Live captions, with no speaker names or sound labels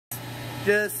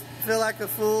just feel like a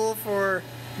fool for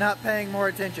not paying more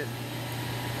attention.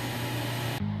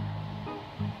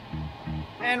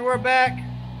 And we're back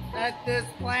at this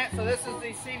plant. So this is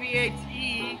the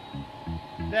CVHE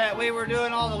that we were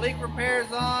doing all the leak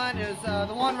repairs on. Is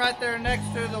the one right there next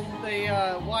to the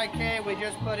YK we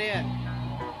just put in.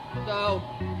 So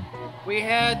we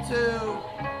had to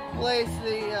place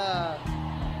the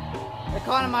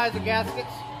economizer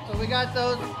gaskets. So we got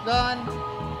those done.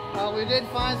 We did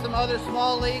find some other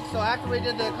small leaks. So after we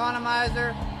did the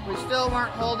economizer, we still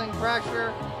weren't holding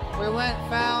pressure. We went and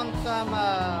found some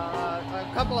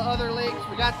a couple of other leaks.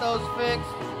 We got those fixed.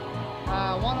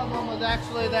 One of them was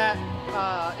actually that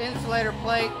insulator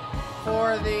plate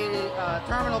for the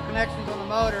terminal connections on the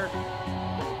motor.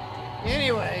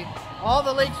 Anyway, all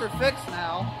the leaks are fixed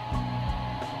now.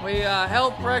 We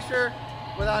held pressure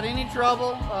without any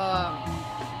trouble.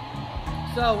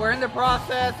 So we're in the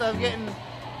process of getting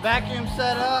vacuum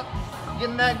set up,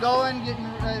 getting that going.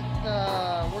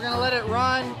 We're gonna let it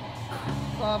run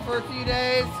for a few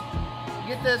days,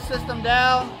 get this system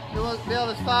down. We'll be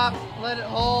able to stop, let it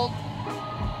hold.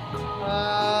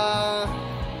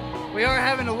 We are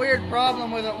having a weird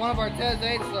problem with one of our TES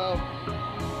 8s though.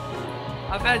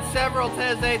 I've had several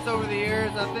TES 8s over the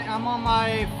years. I think I'm on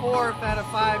my 4th out of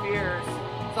 5 years,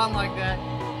 something like that.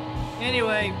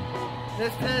 Anyway,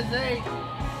 this TES 8,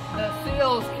 the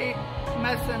seals keep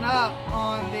messing up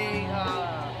on the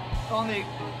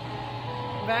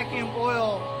vacuum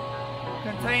oil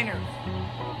containers,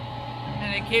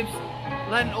 and it keeps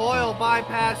letting oil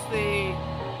bypass the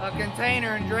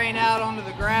container and drain out onto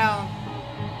the ground.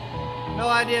 No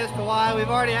idea as to why. We've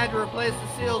already had to replace the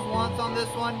seals once on this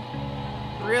one.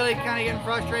 Really kind of getting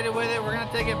frustrated with it. We're going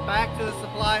to take it back to the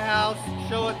supply house,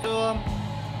 show it to them,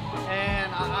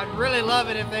 and I'd really love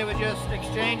it if they would just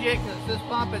exchange it, because this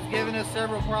pump has given us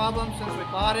several problems since we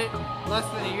bought it less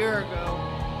than a year ago.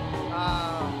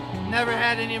 Never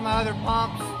had any of my other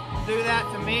pumps do that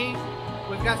to me.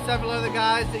 We've got several other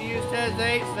guys that use TES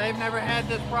 8s. They've never had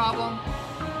this problem.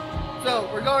 So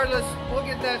regardless, we'll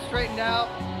get that straightened out.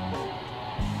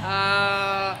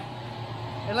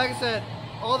 And like I said,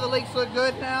 all the leaks look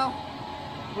good now.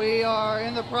 We are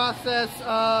in the process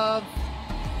of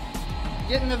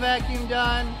getting the vacuum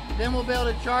done. Then we'll be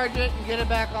able to charge it and get it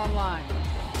back online.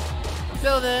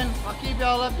 Until then, I'll keep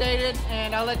y'all updated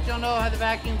and I'll let y'all know how the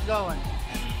vacuum's going.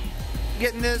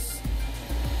 Getting this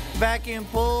vacuum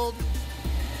pulled,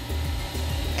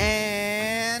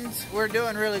 and we're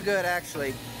doing really good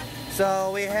actually.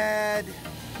 So we had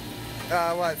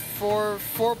four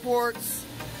ports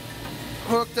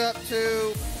hooked up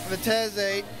to the TES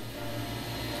 8.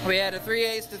 We had a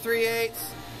 3/8 to 3/8.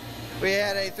 We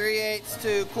had a 3/8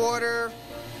 to quarter,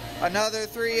 another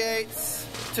 3/8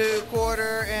 to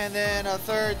quarter, and then a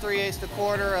third 3/8 to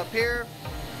quarter up here.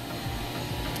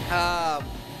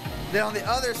 Then on the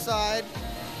other side,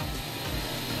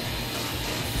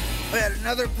 we had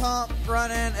another pump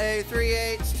running a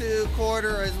 3/8 to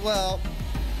quarter as well.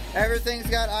 Everything's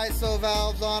got ISO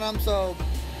valves on them, so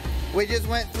we just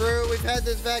went through. We've had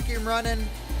this vacuum running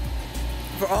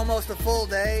for almost a full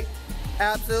day.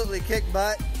 Absolutely kicked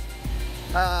butt.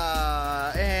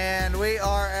 And we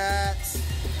are at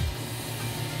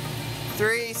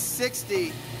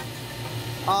 360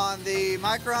 on the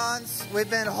microns. We've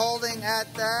been holding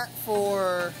at that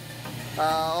for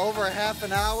over half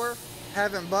an hour,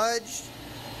 haven't budged.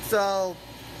 So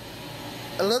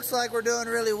it looks like we're doing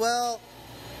really well.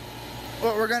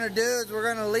 What we're gonna do is we're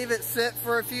gonna leave it sit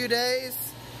for a few days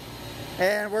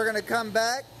and we're gonna come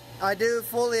back. I do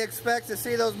fully expect to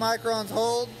see those microns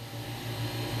hold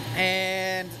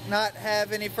and not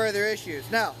have any further issues.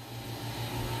 Now,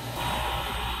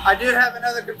 I do have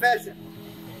another confession.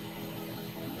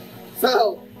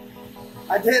 So,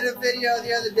 I did a video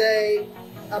the other day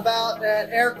about that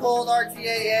air-cooled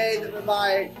RTAA that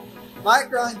my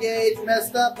micron gauge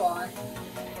messed up on.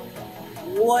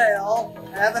 Well,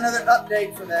 I have another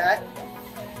update for that.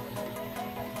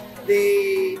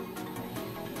 The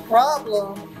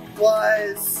problem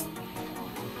was,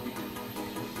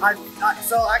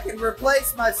 so I can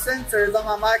replace my sensors on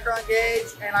my micron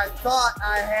gauge, and I thought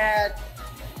I had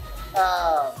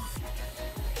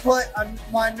put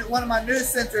one of my new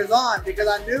sensors on because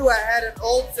I knew I had an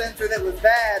old sensor that was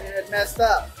bad and had messed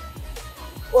up.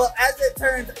 Well, as it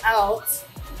turns out,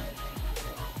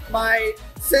 my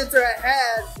sensor I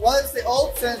had was the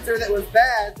old sensor that was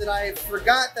bad that I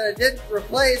forgot that I didn't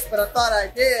replace, but I thought I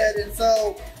did, and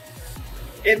so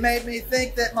it made me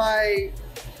think that my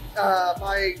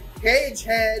my gauge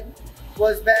head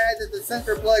was bad that the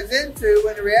sensor plugs into,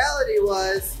 when the reality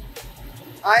was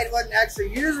I wasn't actually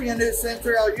using a new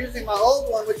sensor. I was using my old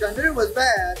one, which I knew was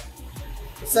bad,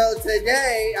 So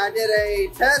today I did a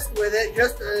test with it,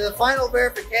 just the final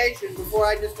verification before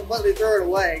I just completely threw it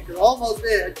away, because I almost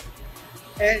did.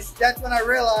 And that's when I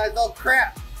realized, oh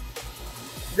crap,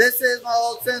 this is my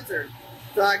old sensor.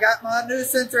 So I got my new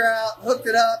sensor out, hooked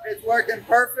it up, it's working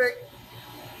perfect.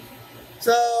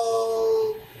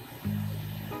 So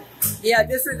yeah,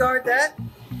 disregard that.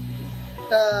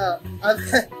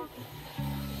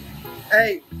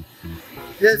 Hey,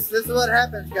 this is what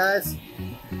happens, guys.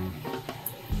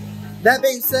 That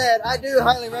being said, I do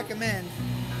highly recommend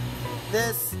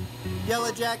this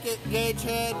Yellow Jacket gauge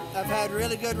head. I've had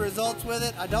really good results with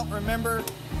it. I don't remember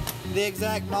the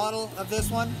exact model of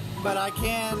this one, but I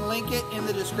can link it in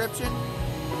the description.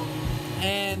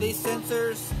 And these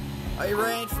sensors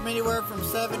range from anywhere from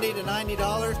 $70 to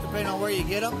 $90 depending on where you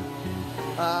get them.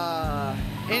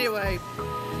 Anyway,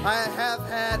 I have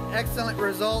had excellent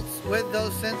results with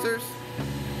those sensors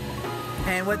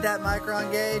and with that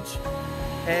micron gauge,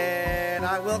 and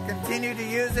I will continue to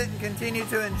use it and continue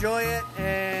to enjoy it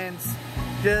and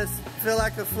just feel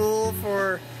like a fool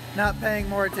for not paying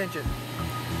more attention.